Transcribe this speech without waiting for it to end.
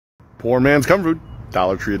Poor man's comfort food,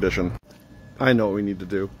 Dollar Tree edition. I know what we need to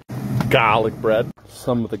do. Garlic bread,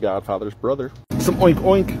 some of the Godfather's brother, some oink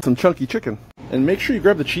oink, some chunky chicken, and make sure you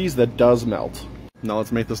grab the cheese that does melt. Now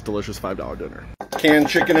let's make this delicious $5 dinner. Canned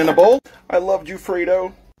chicken in a bowl. I loved you,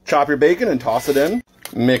 Fredo. Chop your bacon and toss it in.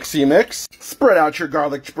 Mixy mix. Spread out your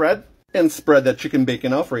garlic spread and spread that chicken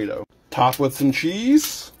bacon Alfredo. Top with some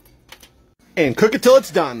cheese and cook it till it's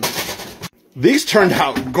done. These turned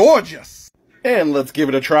out gorgeous. And let's give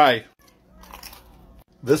it a try.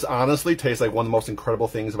 This honestly tastes like one of the most incredible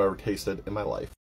things I've ever tasted in my life.